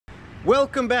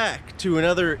Welcome back to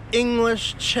another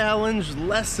English challenge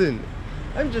lesson.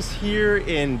 I'm just here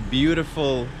in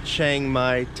beautiful Chiang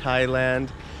Mai,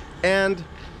 Thailand, and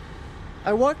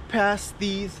I walked past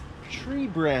these tree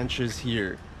branches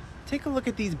here. Take a look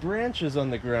at these branches on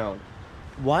the ground.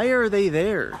 Why are they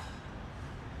there?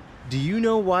 Do you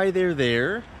know why they're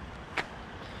there?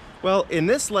 Well, in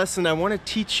this lesson, I want to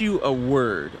teach you a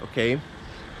word, okay?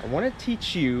 I want to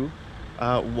teach you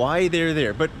why they're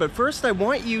there. But first, I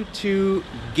want you to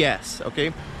guess,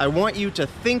 okay? I want you to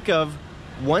think of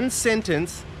one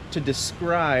sentence to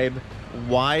describe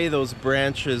why those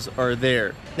branches are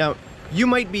there. Now, you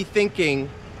might be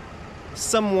thinking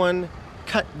someone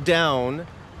cut down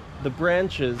the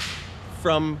branches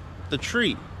from the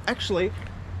tree. Actually,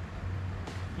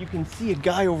 you can see a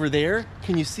guy over there.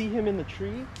 Can you see him in the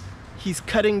tree? He's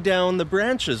cutting down the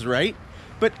branches, right?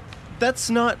 But that's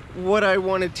not what I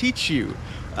want to teach you.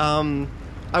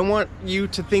 I want you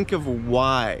to think of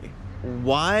why.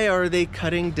 Why are they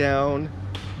cutting down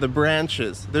the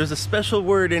branches? There's a special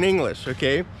word in English,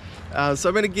 okay? So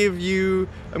I'm gonna give you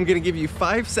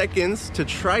 5 seconds to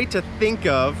try to think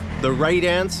of the right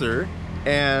answer,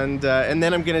 and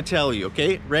then I'm gonna tell you,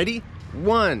 okay? Ready?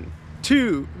 1,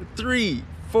 2, 3,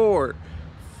 4,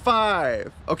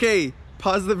 5. Okay,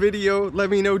 pause the video. Let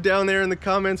me know down there in the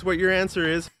comments what your answer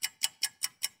is.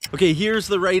 Okay, here's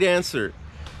the right answer.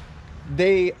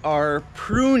 They are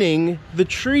pruning the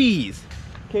trees.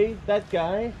 Okay, that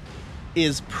guy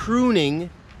is pruning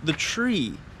the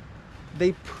tree.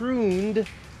 They pruned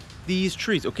these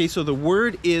trees. Okay, so the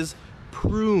word is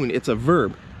prune. It's a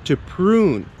verb, to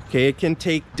prune. Okay, it can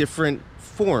take different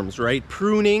forms, right?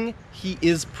 Pruning, he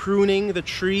is pruning the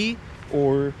tree,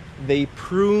 or they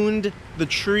pruned the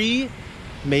tree.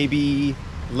 Maybe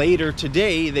later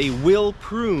today they will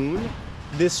prune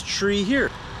this tree here.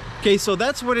 Okay, so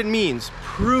that's what it means.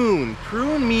 Prune.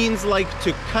 Prune means like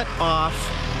to cut off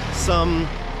some...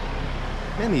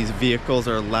 Man, these vehicles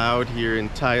are loud here in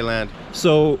Thailand.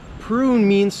 So prune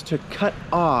means to cut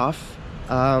off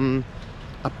a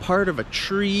part of a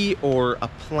tree or a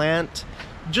plant.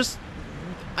 Just,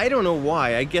 I don't know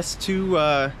why. I guess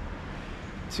to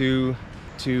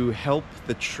help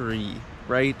the tree,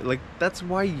 right? Like, that's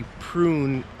why you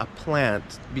prune a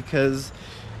plant, because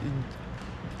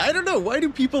I don't know, why do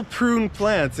people prune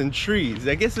plants and trees?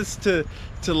 I guess it's to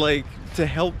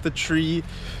help the tree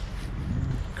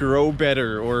grow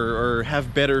better or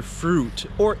have better fruit.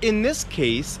 Or in this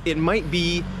case, it might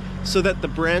be so that the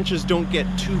branches don't get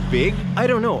too big. I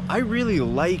don't know. I really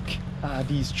like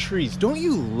these trees. Don't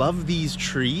you love these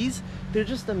trees? They're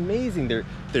just amazing.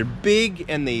 They're big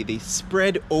and they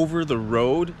spread over the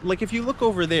road. Like if you look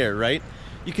over there, right?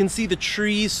 You can see the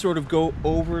trees sort of go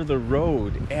over the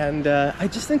road, and I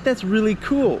just think that's really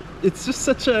cool. It's just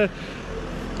such a...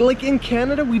 Like in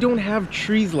Canada, we don't have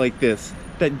trees like this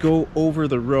that go over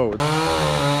the road.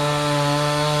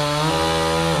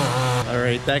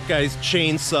 Alright, that guy's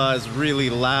chainsaw is really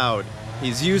loud.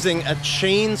 He's using a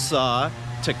chainsaw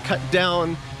to cut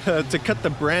down, to cut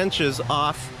the branches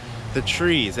off the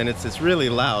trees, and it's really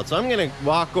loud. So I'm gonna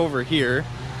walk over here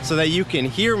so that you can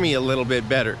hear me a little bit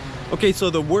better. Okay, so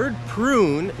the word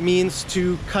prune means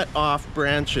to cut off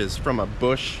branches from a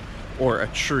bush or a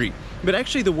tree. But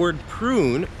actually the word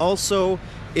prune also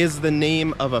is the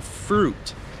name of a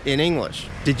fruit in English.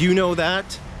 Did you know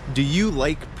that? Do you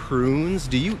like prunes?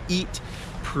 Do you eat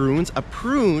prunes? A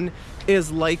prune is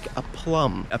like a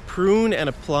plum. A prune and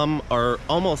a plum are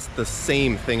almost the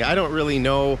same thing. I don't really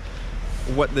know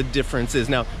what the difference is.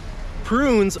 Now,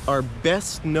 prunes are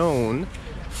best known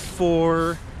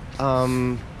for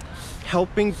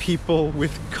helping people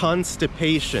with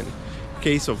constipation.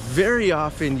 Okay, so very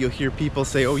often you'll hear people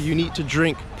say, oh, you need to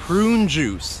drink prune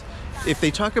juice. If they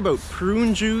talk about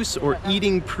prune juice or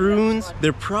eating prunes,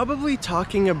 they're probably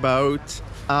talking about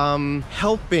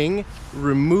helping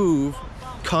remove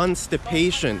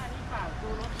constipation.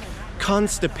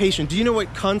 Constipation. Do you know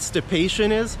what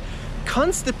constipation is?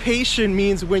 Constipation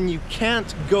means when you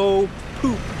can't go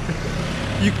poop.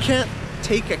 You can't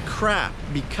take a crap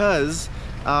because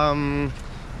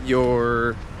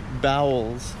your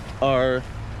bowels are...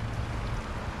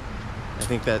 I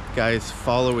think that guy's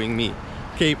following me.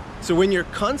 Okay, so when you're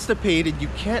constipated, you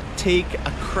can't take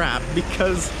a crap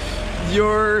because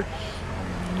you're...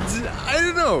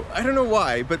 I don't know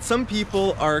why, but some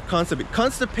people are constipated.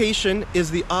 Constipation is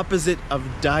the opposite of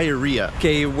diarrhea.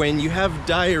 Okay, when you have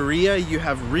diarrhea, you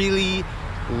have really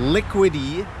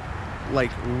liquidy,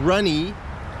 like runny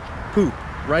poop,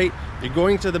 right? You're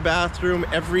going to the bathroom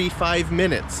every 5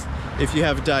 minutes if you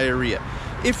have diarrhea.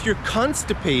 If you're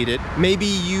constipated, maybe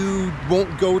you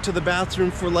won't go to the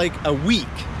bathroom for like a week.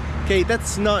 Okay,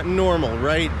 that's not normal,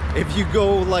 right? If you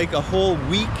go like a whole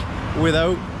week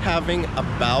without having a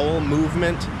bowel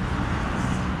movement,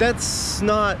 that's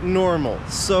not normal.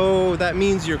 So that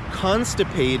means you're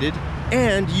constipated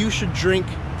and you should drink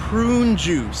prune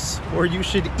juice, or you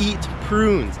should eat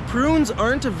prunes. Prunes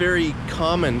aren't a very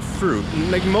common fruit.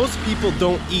 Like, most people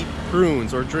don't eat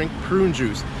prunes or drink prune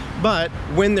juice, but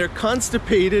when they're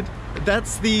constipated,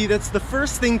 that's the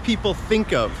first thing people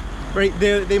think of, right?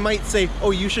 They might say,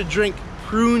 oh, you should drink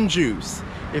prune juice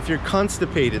if you're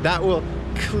constipated. That will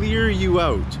clear you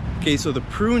out. Okay, so the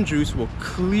prune juice will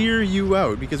clear you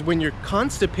out, because when you're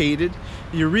constipated,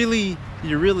 you're really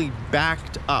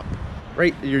backed up,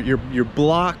 right? You're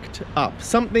blocked up.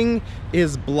 Something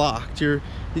is blocked. You're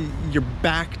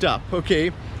backed up.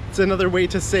 Okay, it's another way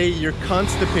to say you're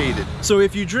constipated. So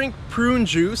if you drink prune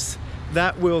juice,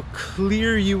 that will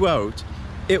clear you out.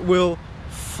 It will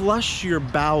flush your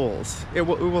bowels. It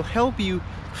will help you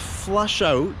flush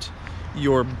out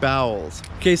your bowels.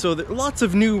 Okay, so lots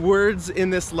of new words in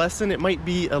this lesson. It might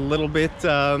be a little bit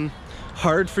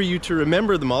hard for you to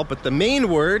remember them all, but the main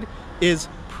word is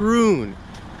prune.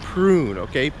 Prune,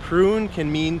 okay? Prune can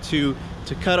mean to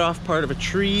cut off part of a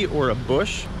tree or a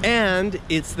bush, and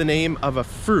it's the name of a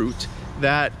fruit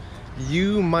that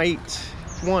you might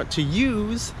want to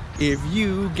use if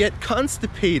you get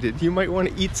constipated. You might want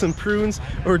to eat some prunes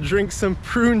or drink some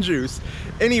prune juice.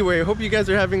 Anyway, I hope you guys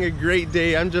are having a great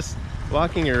day. I'm just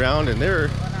walking around, and there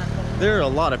are a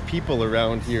lot of people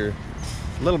around here.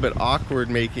 It's a little bit awkward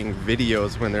making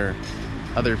videos when there are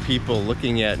other people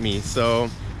looking at me, so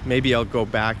maybe I'll go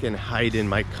back and hide in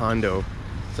my condo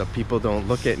so people don't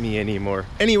look at me anymore.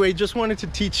 Anyway, just wanted to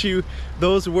teach you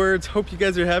those words. Hope you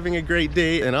guys are having a great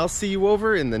day, and I'll see you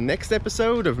over in the next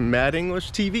episode of Mad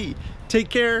English TV. Take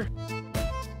care.